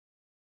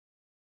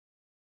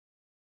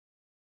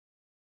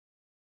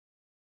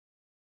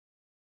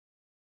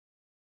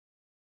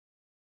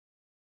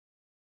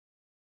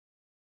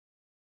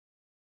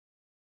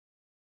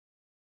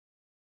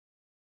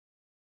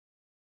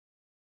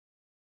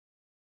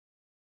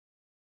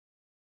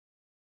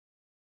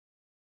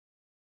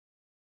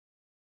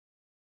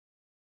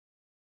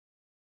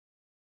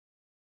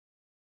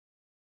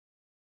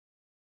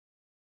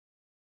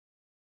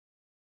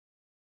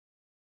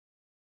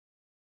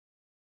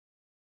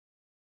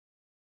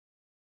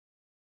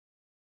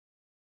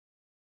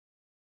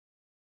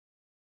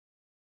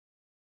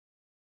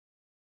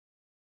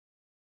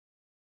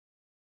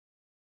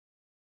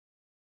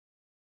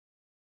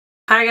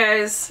Hi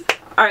guys.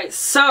 Alright,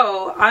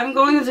 so I'm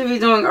going to be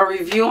doing a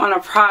review on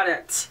a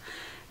product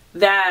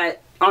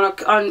that,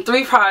 on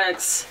 3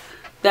 products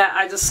that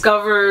I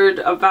discovered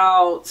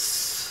about,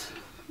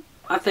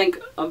 I think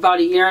about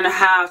a year and a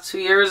half, 2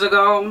 years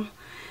ago.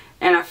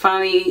 And I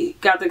finally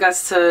got the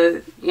guts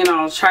to,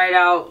 try it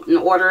out and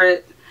order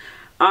it.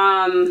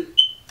 I'm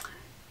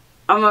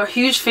a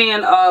huge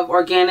fan of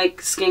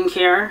organic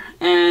skincare,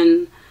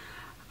 and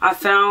I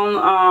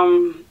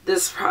found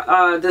this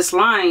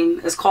line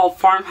is called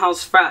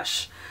FarmHouse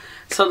Fresh.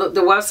 So the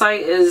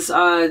website is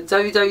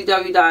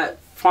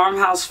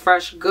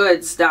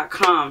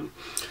www.farmhousefreshgoods.com.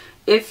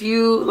 If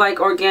you like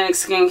organic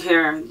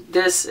skincare,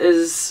 this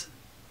is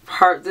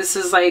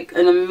like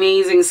an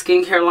amazing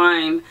skincare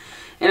line,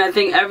 and I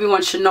think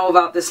everyone should know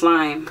about this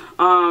line.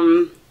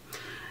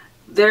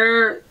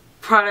 Their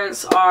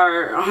products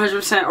are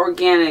 100%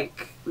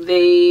 organic.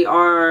 They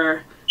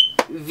are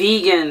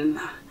vegan.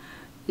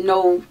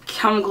 No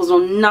chemicals, no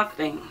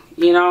nothing,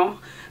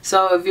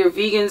 So if you're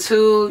vegan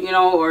too,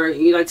 or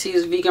you like to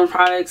use vegan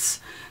products,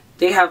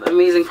 they have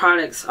amazing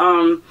products.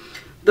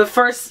 The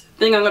first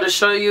thing I'm going to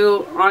show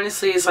you,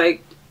 honestly, is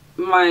like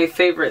my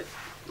favorite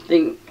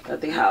thing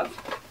that they have.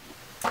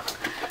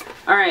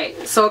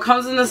 Alright, so it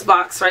comes in this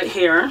box right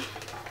here.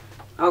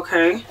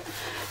 Okay.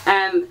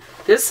 And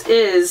this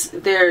is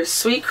their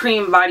sweet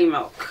cream body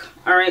milk.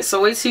 Alright,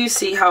 so wait till you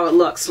see how it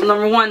looks. So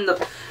number one,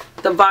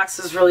 the box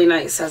is really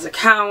nice. It has a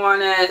cow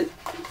on it.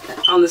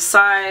 On the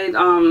side,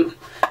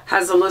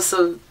 has a list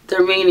of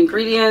their main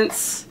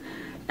ingredients,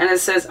 and it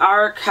says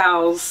our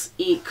cows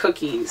eat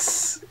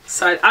cookies.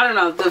 So I don't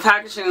know, the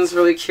packaging is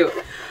really cute,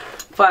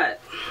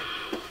 but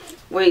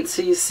wait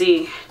till you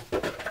see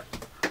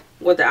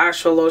what the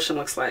actual lotion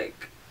looks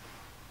like.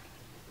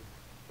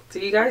 Do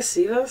you guys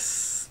see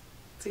this?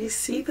 Do you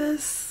see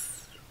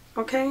this?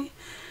 Okay,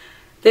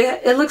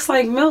 it looks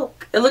like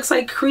milk. It looks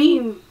like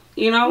cream.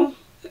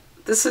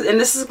 This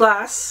is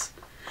glass,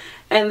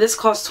 and this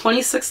costs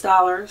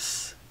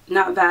 $26.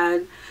 Not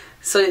bad.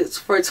 So it's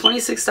for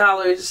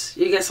 $26,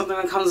 you get something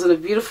that comes in a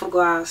beautiful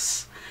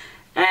glass,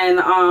 and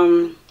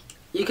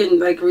you can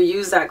like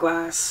reuse that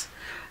glass.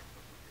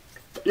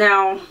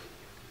 Now,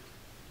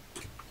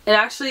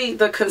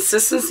 the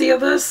consistency of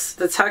this,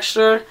 the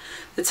texture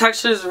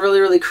is really,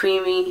 really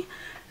creamy.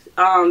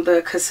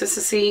 The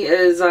consistency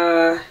is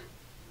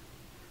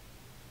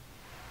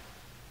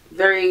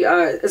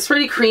it's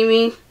pretty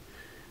creamy,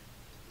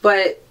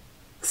 but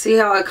see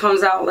how it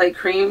comes out like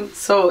cream?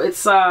 So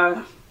it's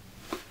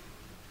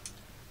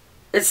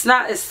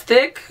not as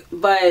thick,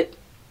 but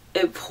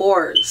it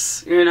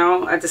pours,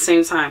 at the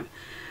same time.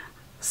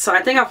 So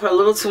I think I put a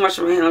little too much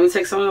on my hand. Let me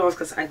take some of those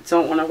because I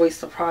don't want to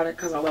waste the product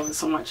because I love it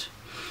so much.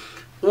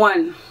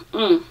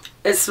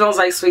 It smells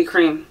like sweet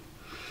cream.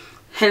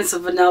 Hints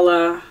of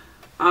vanilla.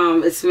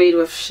 It's made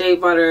with shea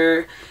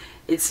butter.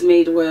 It's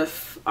made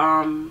with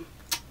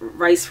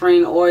rice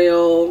bran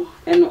oil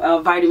and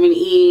vitamin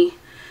E.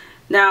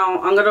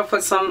 Now I'm going to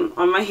put some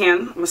on my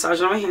hand, massage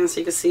it on my hand so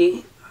you can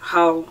see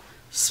how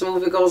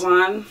smooth it goes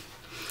on.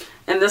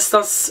 And this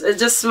stuff, it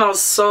just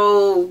smells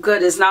so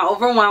good. It's not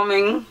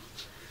overwhelming.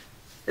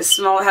 It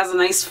has a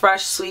nice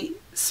fresh sweet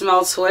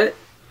smell to it.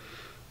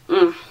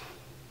 Oh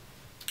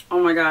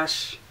my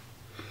gosh.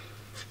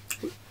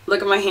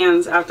 Look at my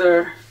hands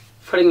after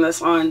putting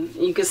this on.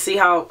 You can see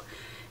how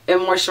it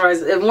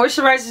moisturizes. It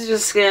moisturizes your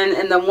skin,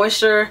 and the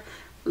moisture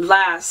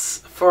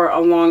lasts for a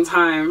long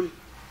time.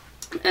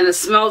 And it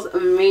smells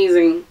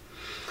amazing.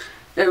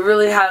 It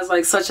really has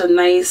like such a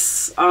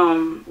nice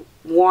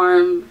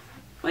warm,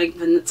 like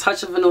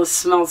touch of vanilla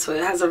smell to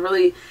it. It has a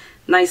really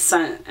nice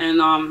scent,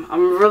 and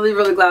I'm really,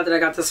 really glad that I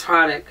got this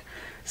product.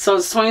 So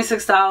it's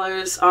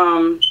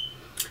 $26.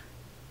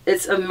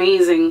 It's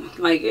amazing.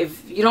 Like,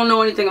 if you don't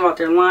know anything about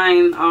their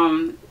line,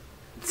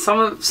 some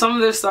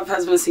of their stuff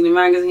has been seen in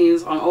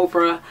magazines, on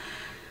Oprah.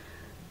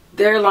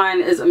 Their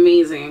line is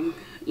amazing.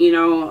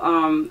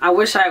 I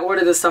wish I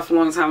ordered this stuff a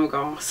long time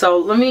ago. So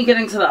let me get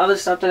into the other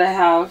stuff that I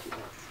have.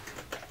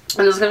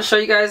 I'm just going to show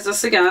you guys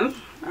this again.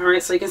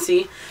 Alright, so you can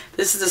see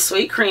this is the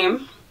sweet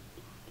cream.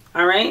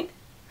 Alright.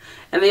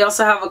 And they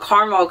also have a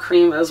caramel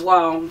cream as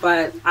well,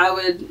 but I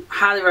would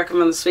highly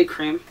recommend the sweet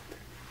cream.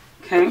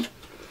 Okay.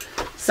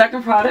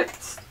 Second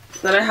product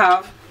that I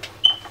have.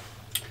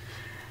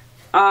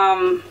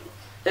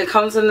 It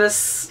comes in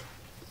this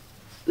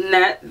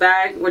net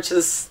bag, which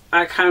is,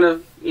 I kind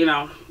of,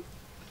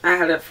 I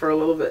had it for a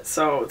little bit,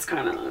 so it's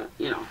kind of,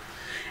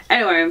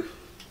 Anyway,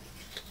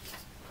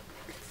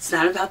 it's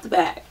not about the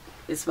bag.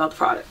 It's about the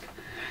product.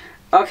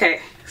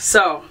 Okay,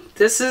 so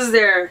this is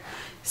their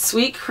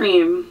sweet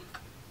cream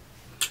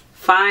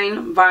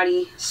fine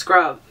body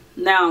scrub.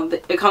 Now,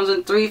 it comes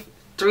in three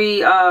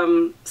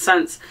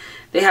scents.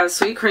 They have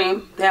sweet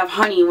cream, they have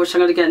honey, which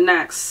I'm going to get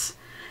next,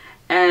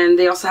 and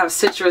they also have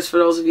citrus for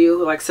those of you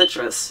who like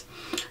citrus.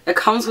 It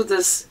comes with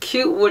this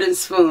cute wooden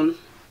spoon,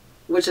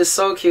 which is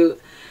so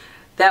cute.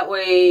 That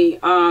way,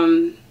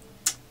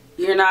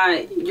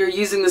 you're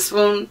using the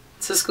spoon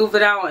to scoop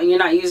it out, and you're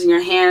not using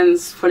your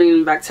hands putting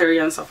in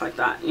bacteria and stuff like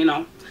that,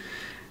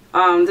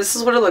 This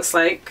is what it looks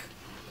like.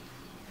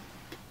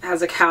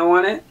 has a cow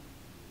on it,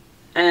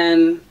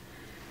 and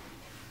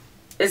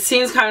it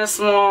seems kind of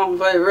small,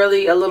 but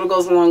really a little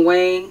goes a long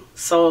way.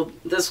 So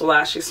this will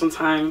last you some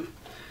time.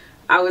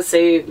 I would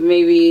say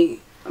maybe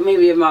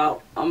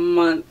about a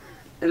month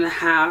and a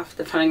half,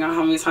 depending on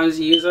how many times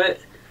you use it.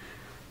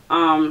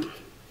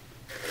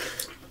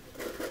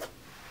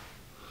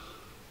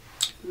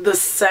 The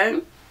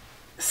scent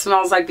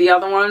smells like the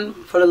other one,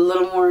 but a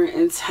little more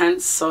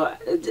intense. So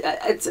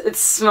it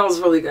smells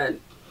really good.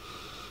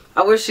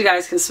 I wish you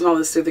guys can smell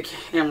this through the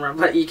camera,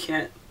 but you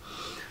can't.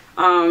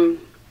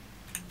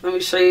 Let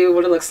me show you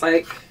what it looks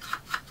like.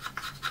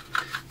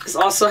 This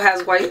also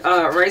has white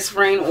rice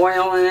bran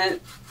oil in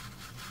it.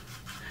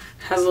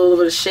 Has a little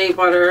bit of shea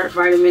butter,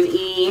 vitamin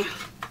E.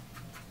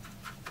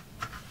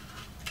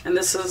 And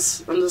this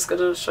is, I'm just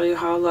going to show you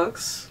how it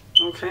looks.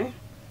 Okay.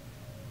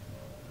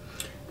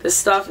 This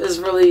stuff is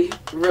really,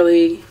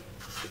 really,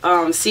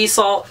 sea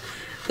salt.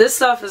 This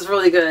stuff is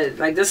really good.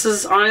 Like, this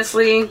is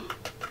honestly,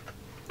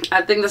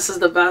 I think this is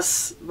the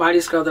best body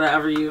scrub that I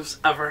ever used,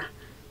 ever.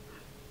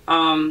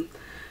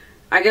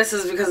 I guess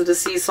it's because of the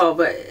sea salt,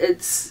 but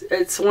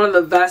it's one of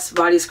the best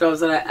body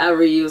scrubs that I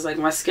ever used. Like,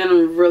 my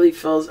skin really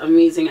feels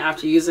amazing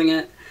after using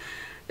it.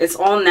 It's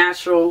all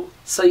natural,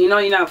 so you know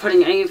you're not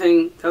putting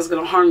anything that's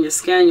going to harm your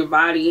skin, your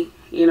body,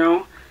 you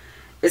know.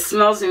 It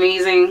smells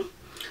amazing.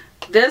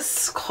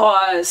 This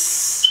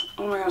costs,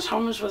 oh my gosh, how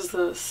much was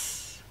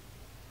this?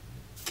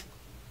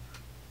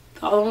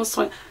 The other one's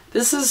 20.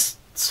 This is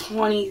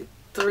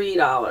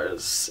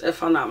 $23,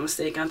 if I'm not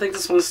mistaken. I think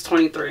this one's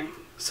 23.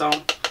 So,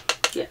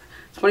 yeah,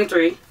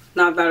 23.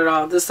 Not bad at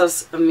all. This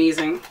stuff's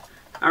amazing.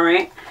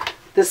 Alright.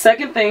 The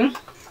second thing,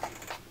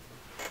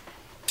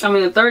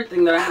 the third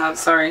thing that I have,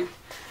 sorry,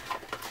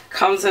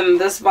 comes in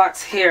this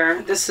box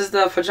here. This is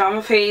the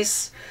Pajama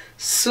Face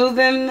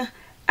Soothing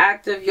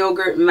Active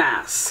Yogurt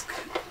Mask.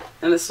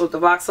 And this is what the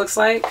box looks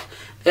like.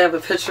 They have a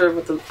picture of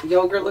what the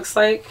yogurt looks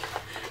like.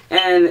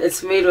 And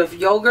it's made with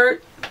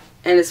yogurt,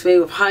 and it's made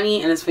with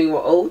honey, and it's made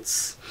with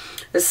oats.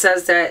 It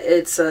says that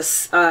it's a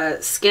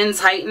skin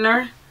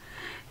tightener.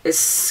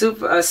 It's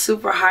a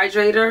super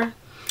hydrator,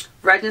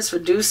 redness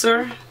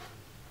reducer,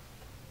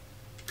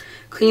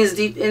 cleans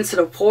deep into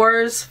the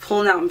pores,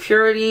 pulling out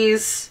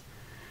impurities,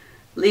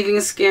 leaving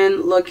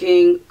skin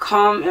looking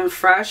calm and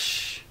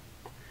fresh.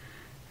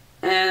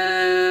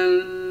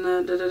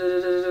 And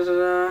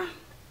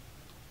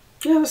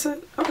yeah, that's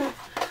it. Okay.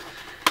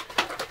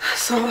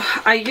 So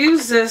I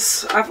use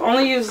this. I've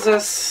only used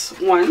this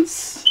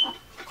once,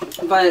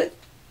 but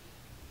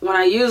when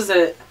I used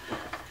it,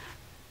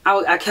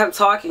 I kept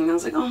talking. I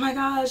was like, oh my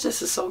gosh,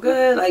 this is so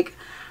good. Like,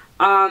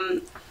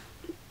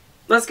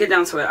 let's get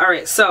down to it. All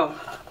right, so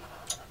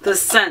the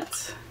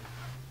scent.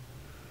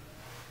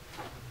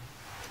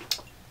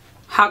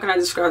 How can I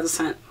describe the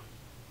scent?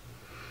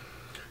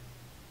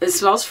 It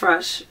smells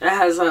fresh. It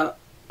has a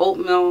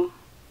oatmeal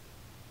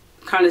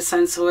kind of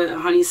scent to it, a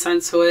honey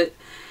scent to it,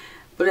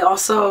 but it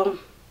also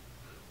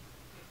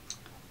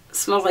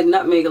smells like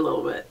nutmeg a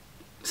little bit.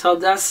 So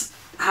that's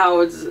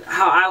how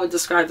I would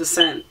describe the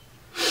scent.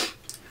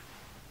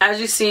 As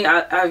you see,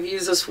 I've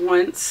used this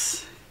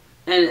once,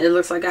 and it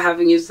looks like I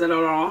haven't used it at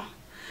all.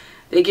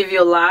 They give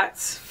you a lot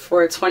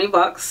for 20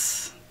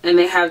 bucks, and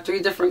they have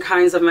 3 different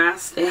kinds of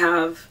masks. They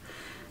have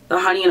the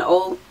honey and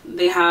oat,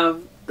 they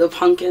have the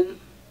pumpkin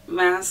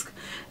mask,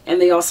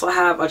 and they also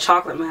have a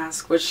chocolate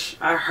mask, which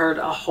I heard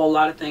a whole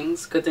lot of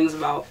good things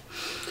about.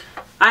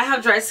 I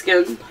have dry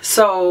skin,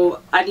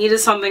 so I needed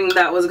something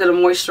that was going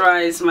to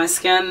moisturize my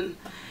skin.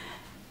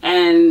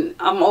 And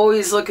I'm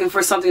always looking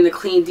for something to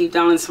clean deep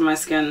down into my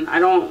skin. I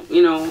don't,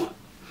 you know,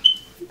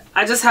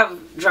 I just have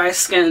dry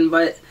skin,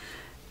 but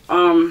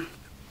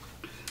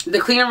the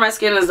cleaner my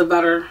skin is, the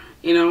better,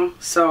 you know.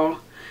 So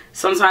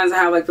sometimes I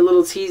have like the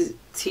little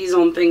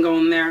T-zone thing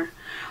going there.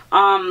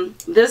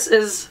 This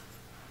is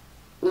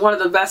one of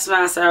the best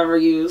masks I ever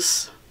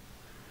use.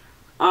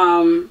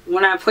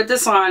 When I put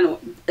this on,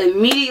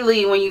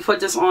 immediately when you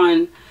put this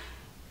on,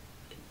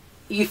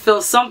 you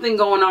feel something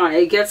going on.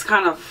 It gets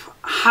kind of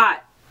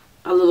hot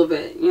a little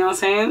bit, you know what I'm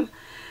saying?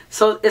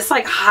 So it's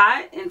like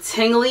hot and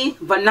tingly,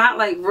 but not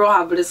like real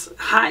hot, but it's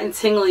hot and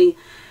tingly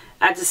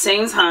at the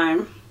same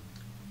time.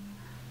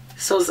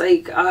 So it's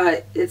like,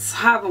 it's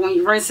hot, but when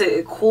you rinse it,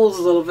 it cools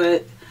a little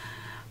bit.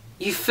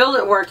 You feel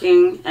it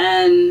working,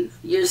 and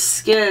your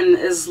skin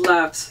is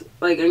left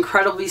like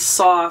incredibly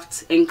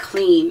soft and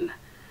clean.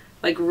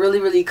 Like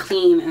really, really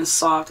clean and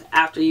soft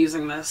after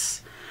using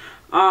this.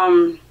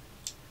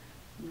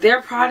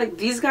 Their product,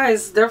 these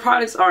guys, their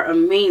products are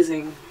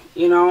amazing,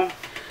 you know.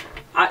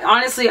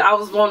 Honestly, I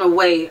was blown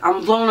away.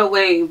 I'm blown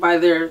away by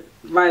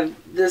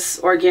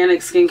this organic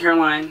skincare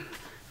line.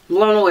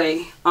 Blown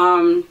away.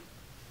 I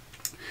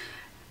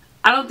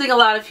don't think a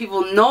lot of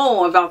people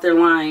know about their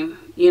line,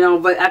 you know,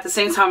 but at the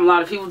same time, a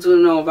lot of people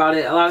do know about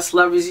it. A lot of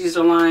celebrities use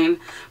their line,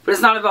 but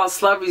it's not about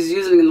celebrities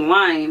using the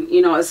line,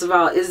 you know. It's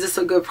about, is this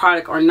a good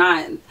product or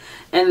not?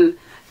 And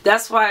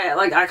that's why,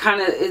 like,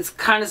 it's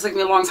kind of took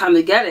me a long time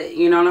to get it,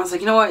 you know. And I was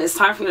like, you know what, it's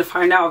time for me to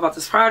find out about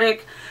this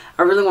product.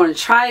 I really want to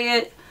try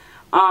it,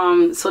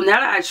 So now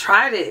that I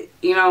tried it,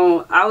 you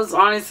know, I was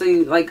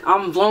honestly like,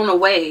 I'm blown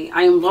away.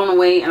 I am blown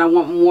away, and I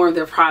want more of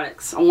their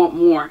products. I want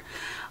more.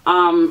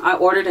 I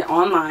ordered it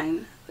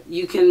online.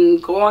 You can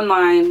go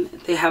online.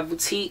 They have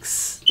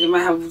boutiques. They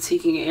might have a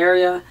boutique in your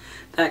area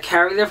that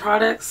carry their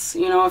products,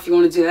 you know, if you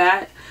want to do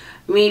that.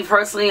 Me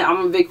personally,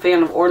 I'm a big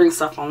fan of ordering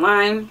stuff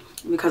online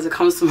because it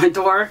comes to my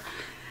door.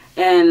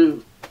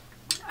 And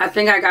I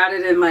think I got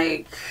it in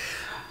like,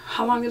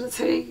 how long did it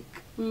take?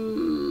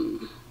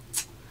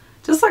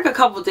 Just like a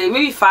couple days,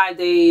 maybe 5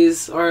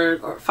 days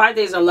or 5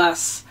 days or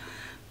less.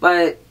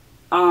 But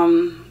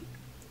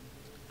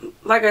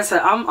like I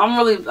said,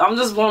 I'm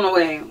just blown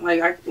away.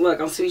 Like, look,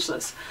 I'm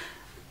speechless.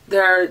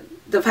 The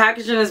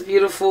packaging is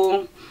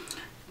beautiful.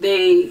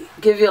 They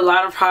give you a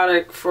lot of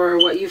product for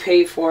what you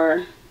paid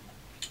for,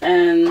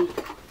 and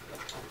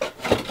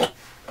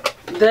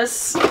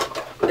this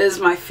is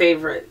my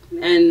favorite,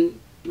 and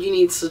you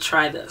need to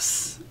try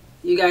this.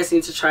 You guys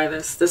need to try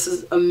this. This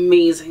is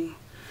amazing,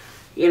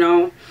 you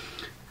know.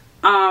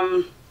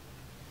 I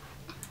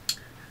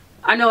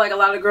know like a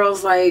lot of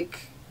girls like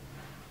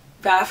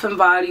Bath and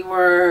Body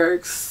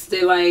Works,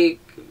 they like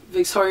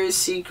Victoria's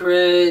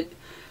Secret,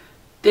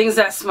 things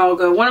that smell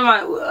good. One of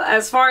my,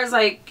 as far as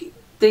like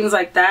things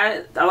like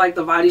that, I like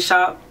the Body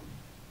Shop.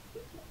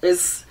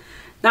 It's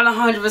not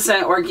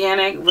 100%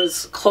 organic, but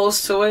it's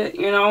close to it,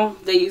 you know.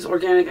 They use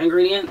organic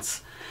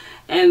ingredients,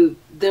 and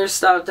their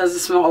stuff doesn't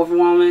smell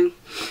overwhelming.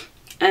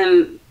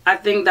 And I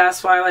think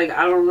that's why, like,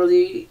 I don't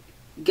really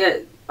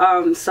get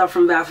stuff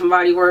from Bath and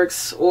Body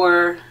Works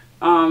or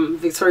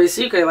Victoria's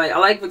Secret. Like, I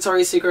like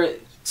Victoria's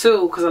Secret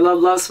too because I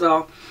love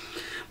Spell,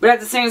 but at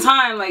the same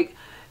time, like,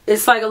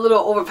 it's like a little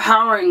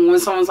overpowering when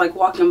someone's like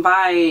walking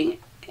by,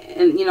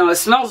 and you know, it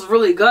smells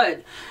really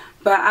good.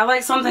 But I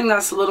like something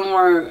that's a little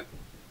more,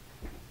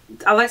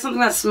 I like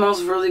something that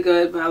smells really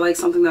good, but I like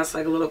something that's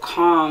like a little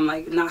calm,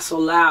 like not so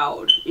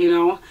loud, you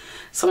know.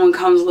 Someone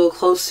comes a little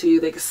close to you,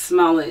 they can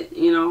smell it,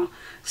 you know.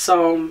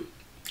 So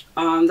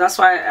that's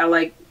why I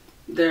like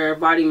their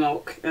body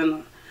milk.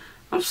 And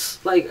I'm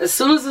just, like, as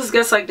soon as this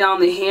gets like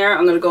down the hair,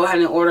 I'm gonna go ahead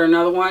and order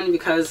another one,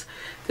 because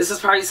this is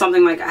probably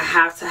something like I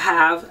have to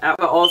have at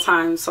all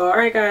times. So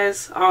alright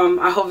guys,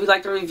 I hope you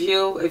liked the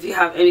review. If you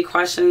have any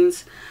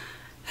questions,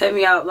 hit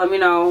me up, let me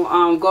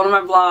know. Go to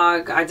my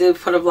blog. I did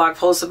put a blog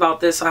post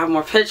about this, so I have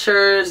more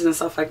pictures and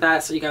stuff like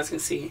that so you guys can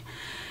see.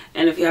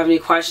 And if you have any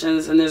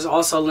questions, and there's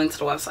also a link to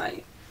the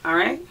website.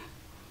 Alright,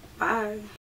 bye.